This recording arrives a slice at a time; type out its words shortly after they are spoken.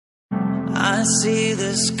I see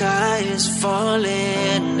the sky is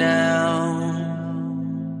falling down.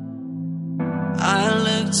 I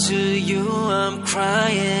look to you, I'm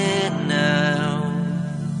crying now.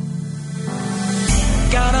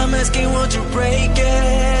 God, I'm asking, won't you break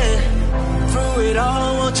it? Through it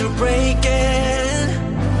all, won't you break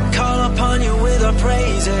it? Call upon you with our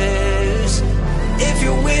praises. If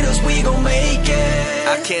you're with us, we gon' make it.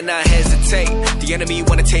 I cannot hesitate. The enemy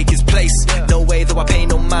wanna take his place. No way, though I pay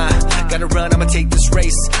no mind. Gotta run, I'ma take this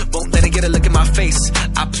race. Won't let it get a look in my face.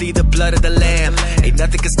 I plead the blood of the lamb. Ain't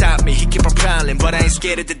nothing can stop me. He keep on prowling, but I ain't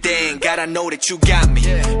scared of the damn. God, I know that you got me.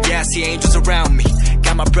 Yeah, I see angels around me.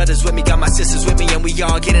 Got my brothers with me, got my sisters with me, and we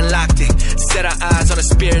all getting locked in. Set our eyes on the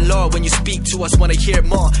spirit, Lord. When you speak to us, wanna hear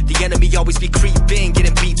more. The enemy always be creeping,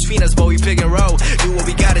 getting between us, but we pick and roll. Do what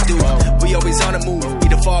we gotta do. We always on the move.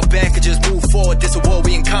 Either fall back or just move forward. This a war,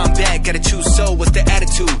 we in combat. Gotta choose, so what's the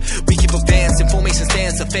attitude? We keep advancing, formation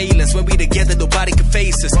stands surveillance. When we together, nobody can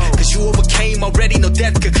face us. Cause you overcame already, no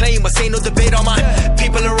death could claim us. Ain't no debate on my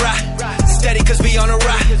people are rock. Steady cause we on a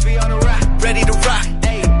rock. Ready to rock.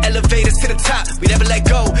 Elevators to the top, we never let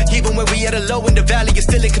go. Even when we at a low in the valley, you're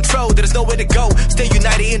still in control. There's nowhere to go. Stay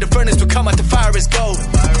united in the furnace, we come out, the fire is gold.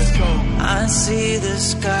 I see the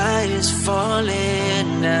sky is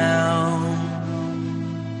falling down.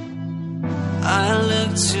 I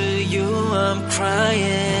look to you, I'm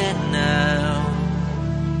crying now.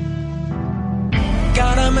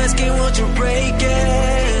 God, I'm asking, won't you break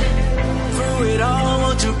it? Through it all,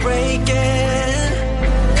 won't you break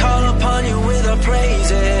it? Call upon you with our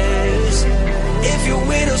praises. If you're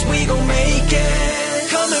with us, we gon' make it.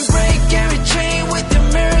 Come and break every chain with your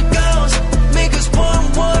miracles. Make us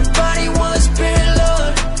one body, one spirit,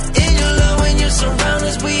 Lord. In your love, when you surround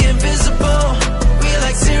us, we invisible. We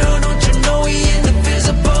like zero, don't you know we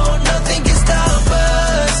indivisible. Nothing can stop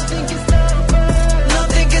us.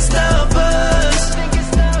 Nothing can stop us.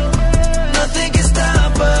 Nothing can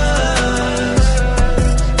stop us.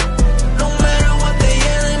 No matter what the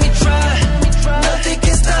enemy try, nothing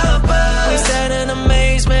can stop us. We stand in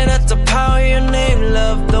amazement at the power of your name,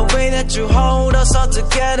 love. The way that you hold us all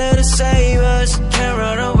together to save us. Can't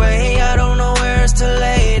run away, I don't know where else to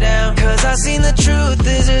lay down. Cause I seen the truth,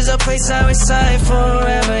 this is a place I reside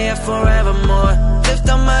forever, yeah, forevermore. Lift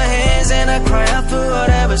up my hands and I cry out for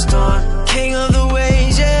whatever's torn. King of the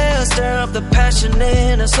ways, yeah, stir up the passion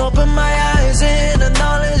in us. Open my eyes in the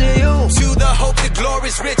knowledge of you. To the hope, the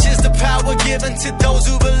glorious riches, the power given to those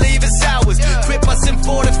who believe it's ours. Grip us and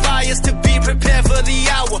fortify us to be prepared for the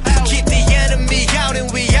hour. Keep the enemy out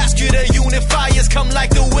and we ask you to unify us. Come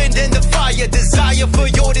like the wind and the fire. Desire for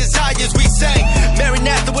your desires, we sang.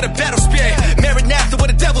 Maranatha with a battle spirit. Maranatha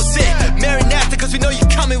with a devil sick. Maranatha cause we know you're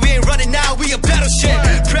coming. We ain't running now, we a battleship.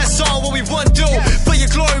 Press on what we want to do. For your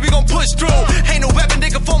glory we gon' push through. Ain't no weapon they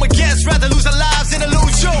can form against. Rather lose our lives than to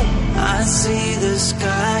lose you. I see the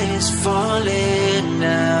sky is falling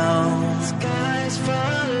down. Sky's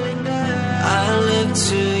falling down. I look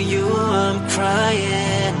to you, I'm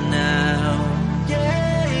crying now.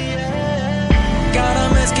 God,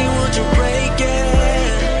 I'm asking, won't you break it?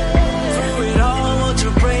 Through it all, won't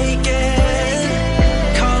you break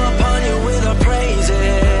it? Call upon you with our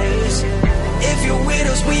praises. If you're with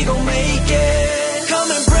us, we gon' make it.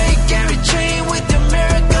 Come and break every chain with your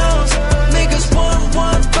miracles. Make us one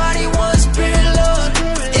body, one spirit, Lord.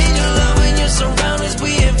 In your love, when you surround us,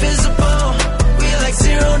 we invisible. We like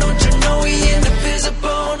zero, don't you know we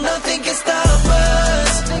indivisible. Nothing can stop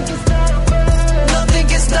us. Nothing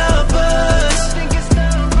can stop us.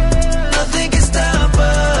 Nothing can stop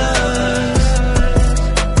us.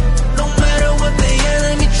 No matter what the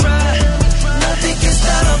enemy try, nothing can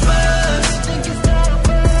stop us.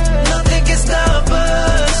 Nothing can stop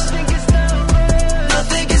us.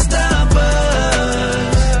 Nothing can stop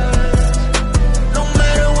us. No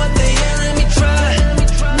matter what the enemy try,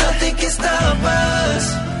 nothing can stop us.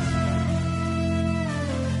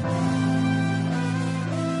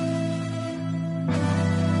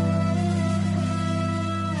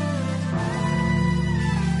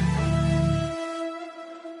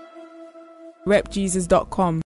 repjesus.com